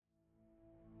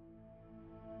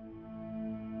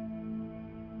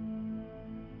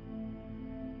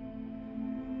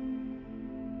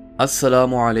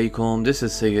Assalamu alaikum, this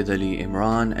is Sayyid Ali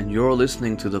Imran and you're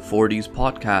listening to the 40s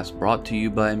podcast brought to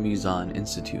you by Mizan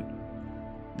Institute.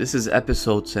 This is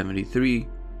episode 73,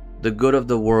 The Good of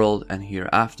the World and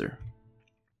Hereafter.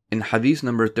 In hadith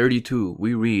number 32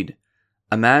 we read,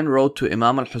 a man wrote to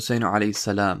Imam al-Hussein alayhi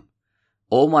salam,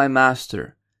 O my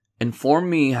master, inform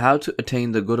me how to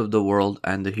attain the good of the world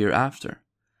and the hereafter.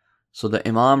 So the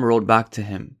Imam wrote back to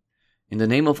him, in the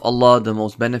name of Allah, the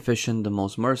most beneficent, the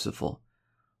most merciful.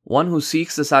 One who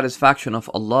seeks the satisfaction of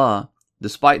Allah,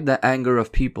 despite the anger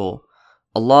of people,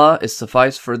 Allah is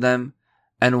suffice for them,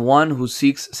 and one who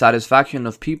seeks satisfaction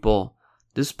of people,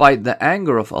 despite the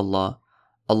anger of Allah,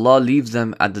 Allah leaves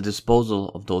them at the disposal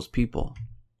of those people.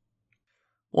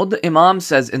 What the Imam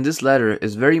says in this letter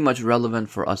is very much relevant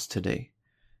for us today.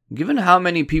 Given how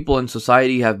many people in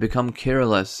society have become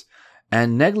careless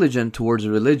and negligent towards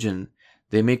religion,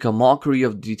 they make a mockery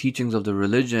of the teachings of the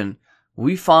religion,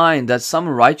 we find that some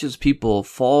righteous people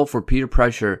fall for peer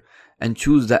pressure and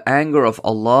choose the anger of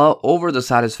Allah over the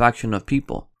satisfaction of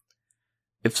people.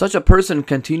 If such a person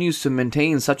continues to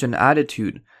maintain such an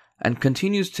attitude and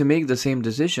continues to make the same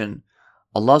decision,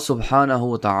 Allah subhanahu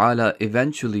wa ta'ala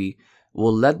eventually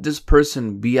will let this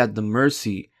person be at the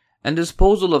mercy and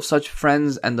disposal of such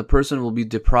friends, and the person will be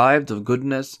deprived of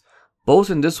goodness both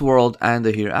in this world and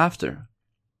the hereafter.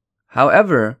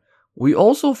 However, we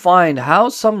also find how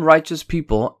some righteous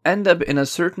people end up in a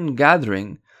certain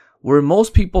gathering where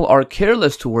most people are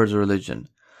careless towards religion,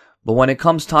 but when it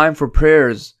comes time for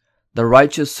prayers, the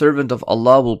righteous servant of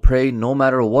Allah will pray no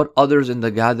matter what others in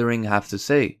the gathering have to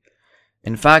say.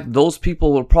 In fact, those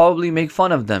people will probably make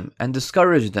fun of them and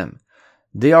discourage them.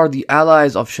 They are the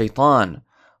allies of shaitan,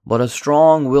 but a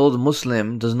strong-willed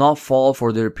Muslim does not fall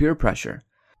for their peer pressure.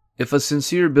 If a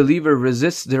sincere believer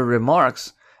resists their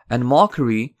remarks and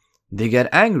mockery, they get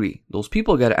angry. Those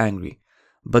people get angry.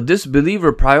 But this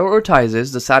believer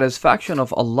prioritizes the satisfaction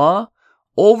of Allah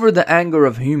over the anger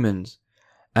of humans.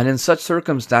 And in such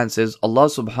circumstances, Allah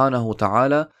subhanahu wa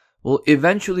ta'ala will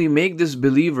eventually make this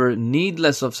believer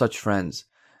needless of such friends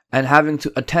and having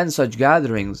to attend such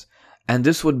gatherings. And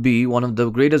this would be one of the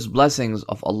greatest blessings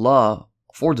of Allah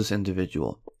for this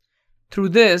individual. Through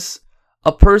this,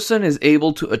 a person is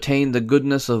able to attain the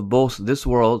goodness of both this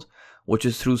world, which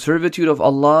is through servitude of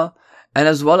Allah, and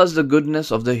as well as the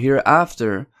goodness of the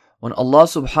hereafter, when Allah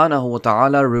subhanahu wa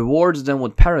ta'ala rewards them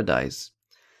with paradise.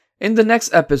 In the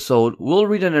next episode, we'll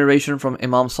read a narration from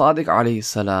Imam Sadiq alayhi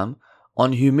salam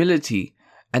on humility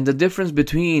and the difference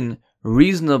between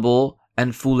reasonable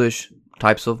and foolish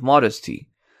types of modesty.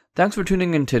 Thanks for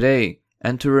tuning in today,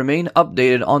 and to remain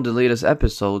updated on the latest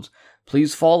episodes,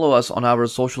 please follow us on our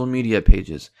social media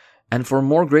pages. And for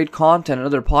more great content and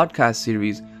other podcast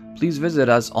series, please visit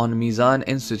us on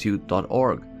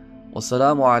mizaninstitute.org.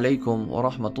 Wassalamu alaikum wa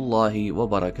rahmatullahi wa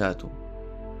barakatuh.